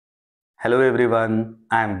Hello everyone,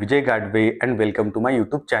 I am Vijay Gadve and welcome to my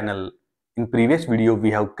YouTube channel. In previous video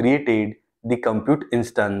we have created the compute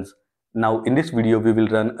instance. Now in this video we will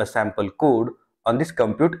run a sample code on this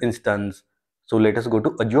compute instance. So let us go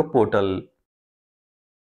to Azure portal.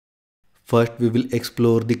 First we will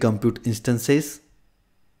explore the compute instances.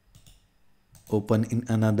 Open in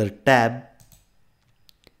another tab.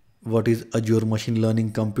 What is Azure Machine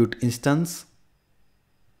Learning Compute Instance?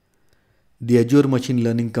 The Azure Machine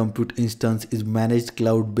Learning Compute Instance is managed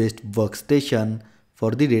cloud-based workstation for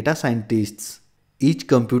the data scientists. Each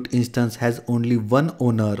compute instance has only one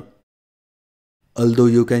owner, although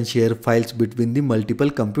you can share files between the multiple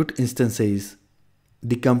compute instances.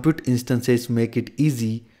 The compute instances make it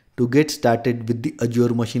easy to get started with the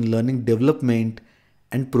Azure Machine Learning development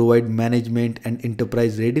and provide management and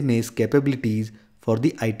enterprise readiness capabilities for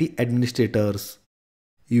the IT administrators.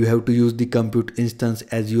 You have to use the compute instance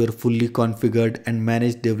as your fully configured and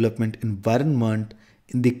managed development environment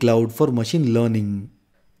in the cloud for machine learning.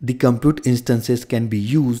 The compute instances can be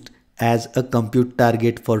used as a compute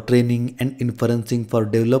target for training and inferencing for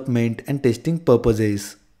development and testing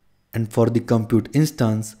purposes. And for the compute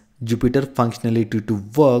instance, Jupyter functionality to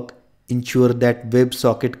work, ensure that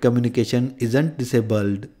WebSocket communication isn't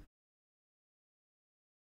disabled.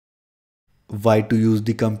 Why to use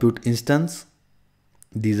the compute instance?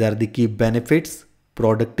 These are the key benefits.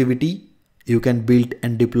 Productivity. You can build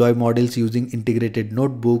and deploy models using integrated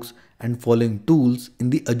notebooks and following tools in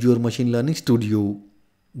the Azure Machine Learning Studio.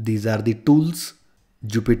 These are the tools: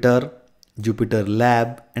 Jupyter, Jupyter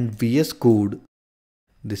Lab, and VS Code.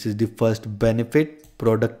 This is the first benefit,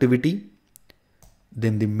 productivity.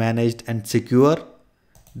 Then the managed and secure.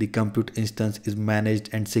 The compute instance is managed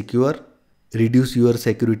and secure. Reduce your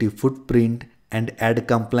security footprint and add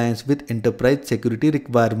compliance with enterprise security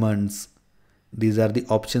requirements. These are the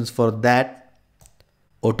options for that.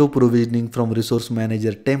 Auto provisioning from resource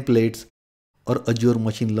manager templates or Azure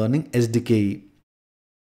Machine Learning SDK.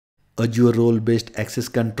 Azure role-based access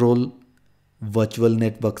control, virtual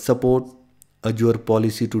network support, Azure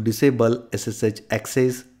policy to disable SSH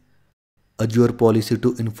access, Azure policy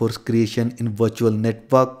to enforce creation in virtual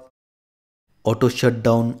network, auto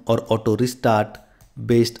shutdown or auto restart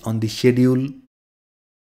based on the schedule.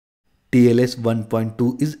 TLS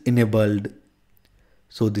 1.2 is enabled.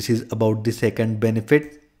 So this is about the second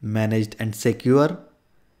benefit, managed and secure.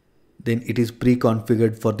 Then it is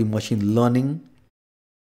pre-configured for the machine learning.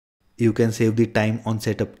 You can save the time on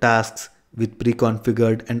setup tasks with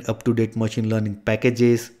pre-configured and up-to-date machine learning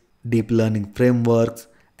packages, deep learning frameworks,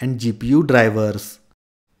 and GPU drivers.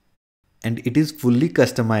 And it is fully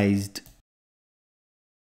customized.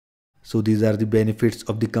 So these are the benefits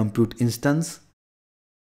of the compute instance: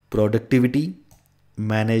 productivity,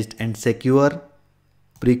 managed and secure,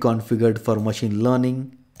 pre-configured for machine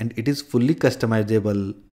learning, and it is fully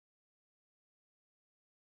customizable.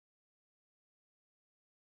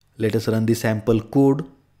 Let us run the sample code.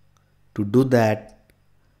 To do that,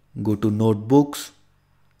 go to Notebooks,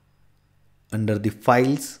 under the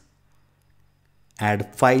Files,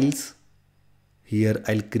 add Files. Here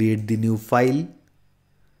I'll create the new file.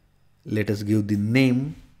 Let us give the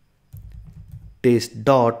name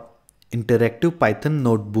test.interactive Python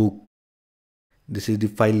notebook. This is the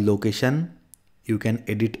file location. You can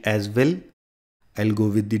edit as well. I'll go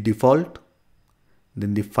with the default.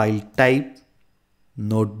 Then the file type,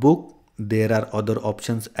 notebook. There are other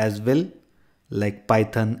options as well, like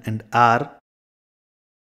Python and R.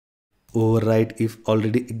 Overwrite if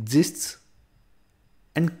already exists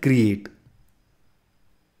and create.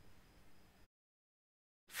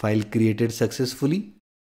 File created successfully.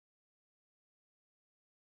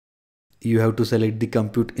 You have to select the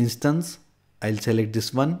compute instance. I'll select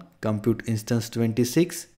this one, compute instance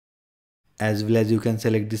 26, as well as you can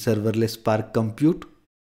select the serverless Spark compute.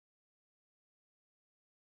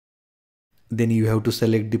 Then you have to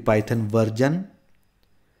select the Python version,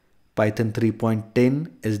 Python 3.10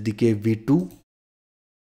 SDK v2.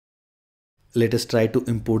 Let us try to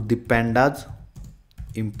import the pandas.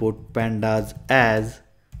 Import pandas as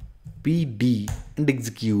pd and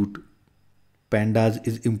execute. Pandas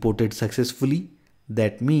is imported successfully.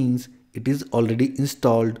 That means it is already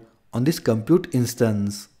installed on this compute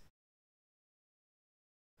instance.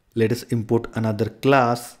 Let us import another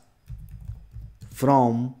class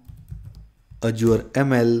from Azure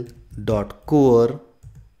ML.core.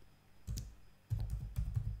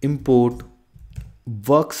 Import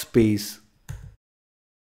workspace.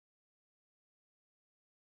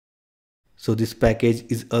 So this package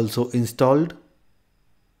is also installed.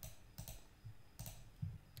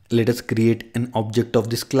 Let us create an object of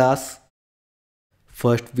this class.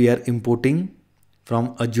 First we are importing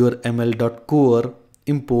From Azure ML.core,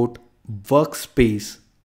 import workspace.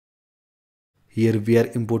 Here we are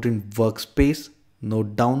importing workspace.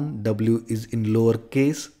 Note down, W is in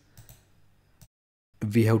lowercase.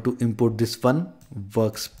 We have to import this one,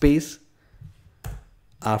 workspace.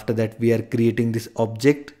 After that we are creating this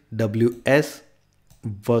object, ws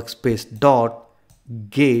workspace dot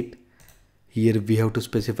get. Here we have to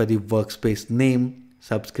specify the workspace name,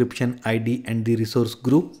 subscription ID and the resource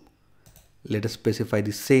group. Let us specify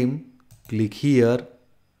the same. Click here,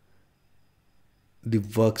 the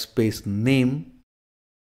workspace name,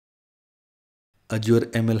 Azure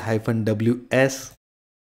ML-WS,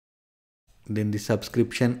 then the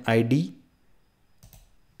subscription ID,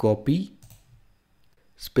 copy,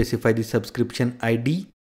 specify the subscription ID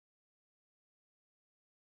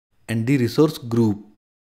and the resource group,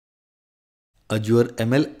 Azure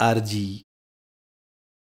ML RG,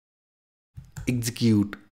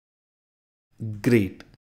 execute. Great.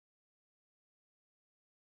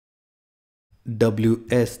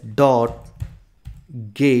 ws dot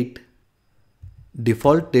get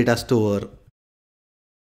default data store.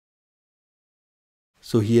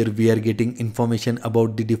 So here we are getting information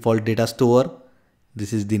about the default data store.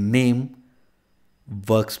 This is the name,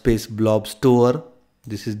 workspace blob store.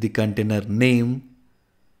 This is the container name.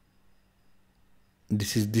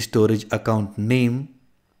 This is the storage account name,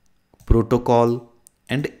 protocol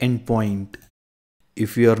and endpoint.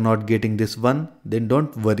 If you are not getting this one, then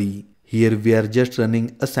don't worry. Here we are just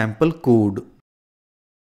running a sample code.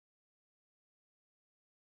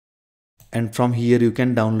 And from here you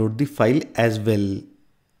can download the file as well.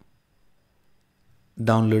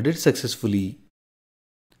 Downloaded successfully.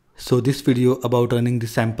 So this video about running the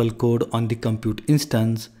sample code on the compute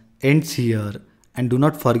instance ends here. And do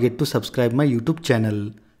not forget to subscribe my YouTube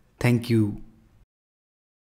channel. Thank you.